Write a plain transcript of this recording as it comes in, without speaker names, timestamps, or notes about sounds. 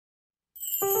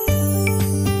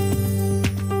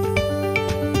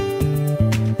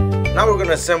Now we're going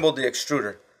to assemble the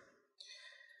extruder.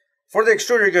 For the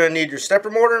extruder, you're going to need your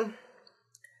stepper motor,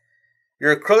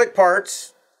 your acrylic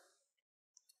parts,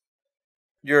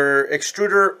 your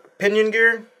extruder pinion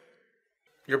gear,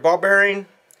 your ball bearing,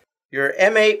 your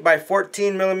M8 by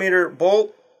 14 millimeter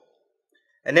bolt,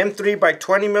 an M3 by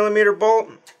 20 millimeter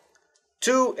bolt,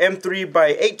 two M3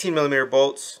 by 18 millimeter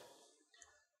bolts,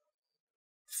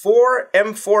 4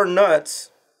 M4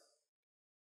 nuts,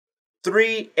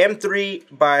 3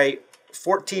 M3 by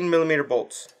 14 millimeter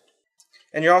bolts.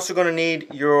 And you're also going to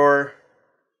need your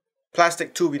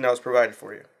plastic tubing that was provided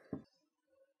for you.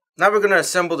 Now we're going to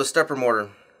assemble the stepper motor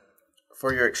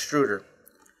for your extruder.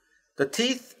 The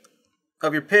teeth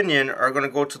of your pinion are going to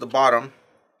go to the bottom,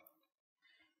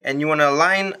 and you want to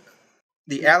align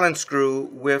the Allen screw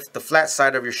with the flat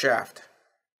side of your shaft.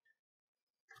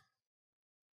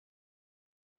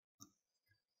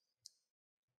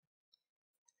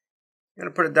 You're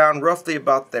going to put it down roughly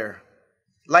about there.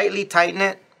 Lightly tighten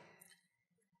it.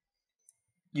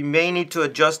 You may need to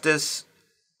adjust this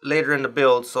later in the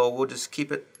build, so we'll just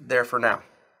keep it there for now.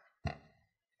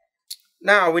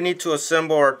 Now we need to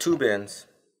assemble our tube ends.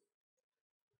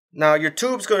 Now your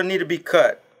tube's going to need to be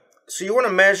cut. So you want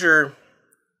to measure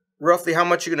roughly how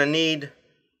much you're going to need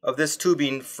of this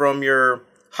tubing from your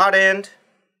hot end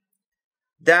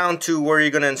down to where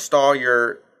you're going to install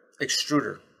your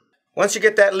extruder. Once you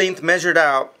get that length measured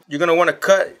out, you're going to want to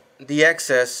cut the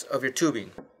excess of your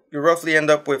tubing. You'll roughly end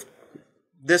up with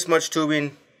this much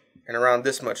tubing and around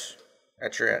this much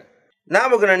at your end. Now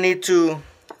we're going to need to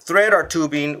thread our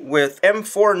tubing with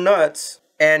M4 nuts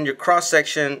and your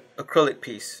cross-section acrylic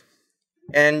piece.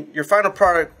 And your final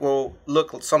product will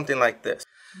look something like this.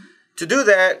 To do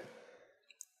that,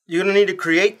 you're going to need to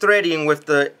create threading with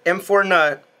the M4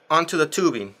 nut onto the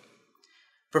tubing.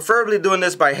 Preferably doing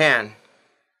this by hand.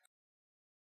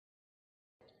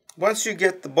 Once you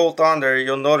get the bolt on there,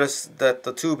 you'll notice that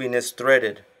the tubing is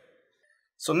threaded.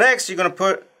 So next you're going to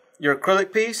put your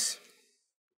acrylic piece,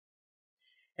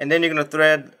 and then you're going to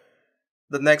thread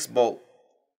the next bolt.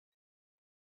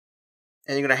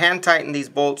 And you're going to hand tighten these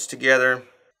bolts together.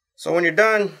 So when you're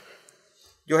done,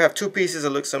 you'll have two pieces that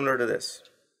look similar to this.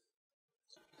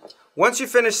 Once you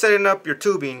finish setting up your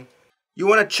tubing, you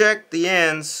want to check the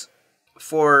ends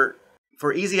for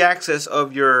easy access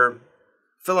of your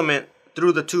filament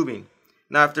through the tubing.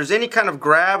 Now if there's any kind of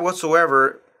grab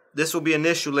whatsoever, this will be an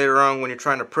issue later on when you're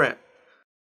trying to print.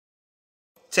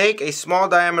 Take a small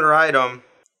diameter item,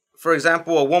 for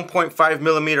example a 1.5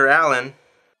 millimeter Allen,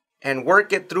 and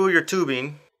work it through your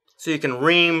tubing so you can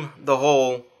ream the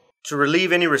hole to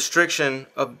relieve any restriction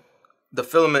of the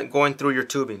filament going through your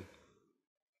tubing.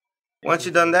 Once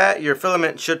you've done that, your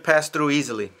filament should pass through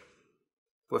easily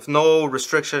with no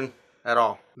restriction at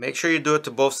all. Make sure you do it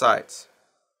to both sides.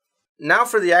 Now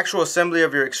for the actual assembly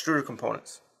of your extruder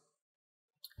components.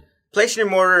 Placing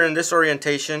your motor in this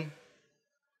orientation,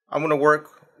 I'm going to work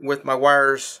with my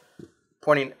wires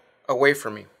pointing away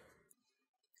from me.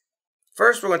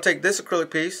 First, we're going to take this acrylic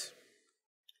piece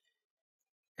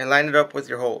and line it up with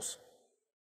your holes.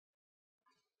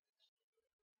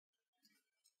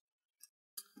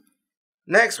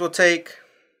 Next, we'll take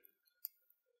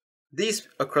these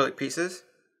acrylic pieces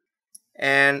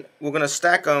and we're going to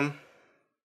stack them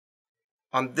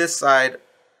on this side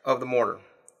of the mortar.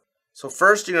 So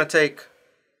first you're going to take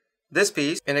this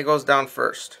piece and it goes down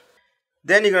first.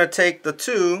 Then you're going to take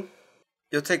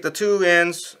you'll take the two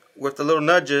ends with the little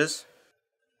nudges,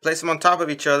 place them on top of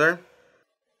each other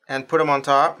and put them on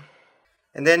top.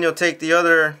 And then you'll take the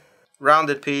other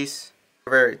rounded piece at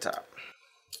the very top.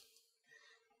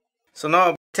 So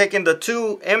now taking the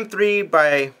two M3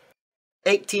 by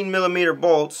 18 millimeter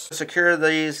bolts, secure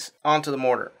these onto the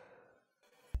mortar.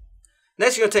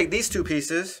 Next you're going to take these two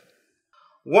pieces.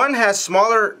 One has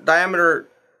smaller diameter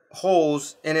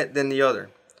holes in it than the other.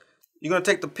 You're going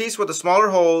to take the piece with the smaller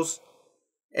holes,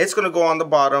 it's going to go on the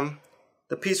bottom.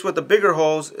 The piece with the bigger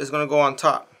holes is going to go on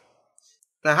top.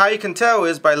 Now how you can tell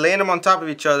is by laying them on top of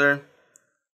each other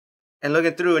and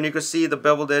looking through, and you can see the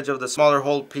beveled edge of the smaller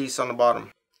hole piece on the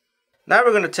bottom. Now we're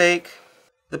going to take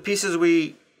the pieces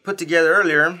we put together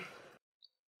earlier.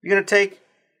 You're going to take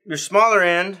your smaller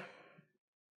end,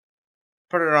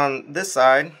 put it on this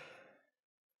side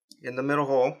in the middle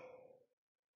hole,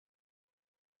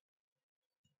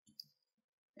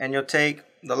 and you'll take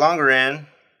the longer end,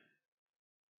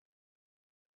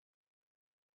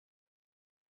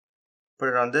 put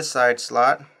it on this side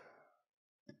slot.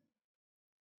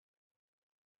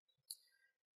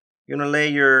 You're going to lay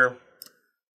your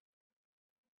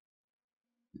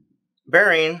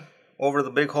bearing over the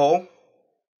big hole.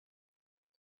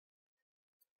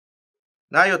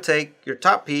 Now you'll take your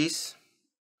top piece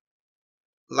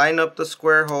line up the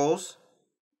square holes,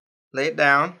 lay it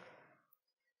down.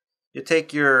 You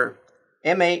take your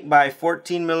M8 by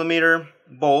 14 millimeter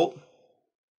bolt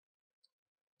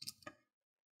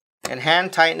and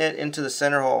hand tighten it into the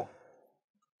center hole.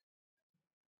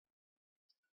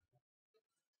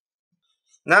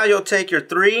 Now you'll take your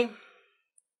three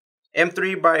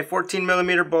M3 by 14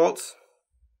 millimeter bolts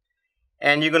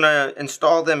and you're going to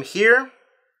install them here,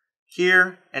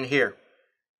 here, and here.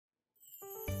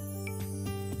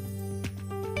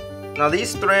 Now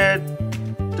these thread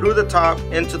through the top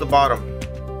into the bottom.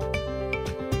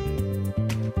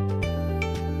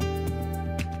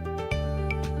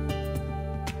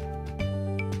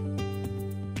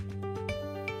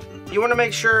 You want to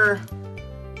make sure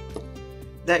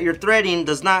that your threading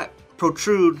does not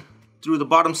protrude through the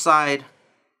bottom side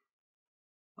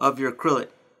of your acrylic.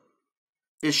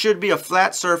 It should be a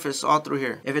flat surface all through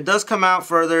here. If it does come out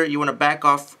further, you want to back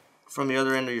off from the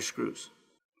other end of your screws.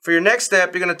 For your next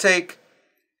step, you're going to take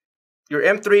your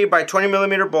M3 by 20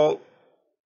 millimeter bolt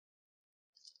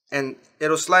and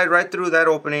it'll slide right through that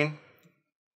opening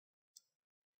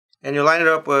and you line it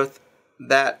up with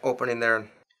that opening there.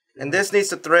 And this needs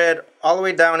to thread all the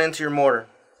way down into your mortar.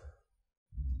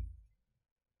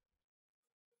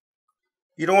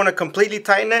 You don't want to completely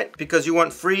tighten it because you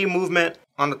want free movement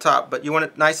on the top, but you want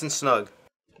it nice and snug.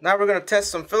 Now we're going to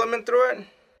test some filament through it.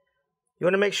 You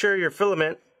want to make sure your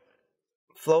filament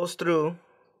flows through,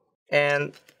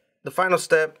 and the final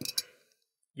step,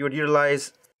 you would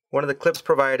utilize one of the clips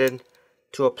provided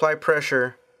to apply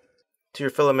pressure to your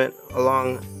filament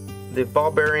along the ball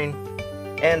bearing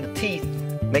and the teeth,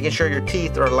 making sure your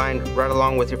teeth are aligned right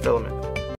along with your filament.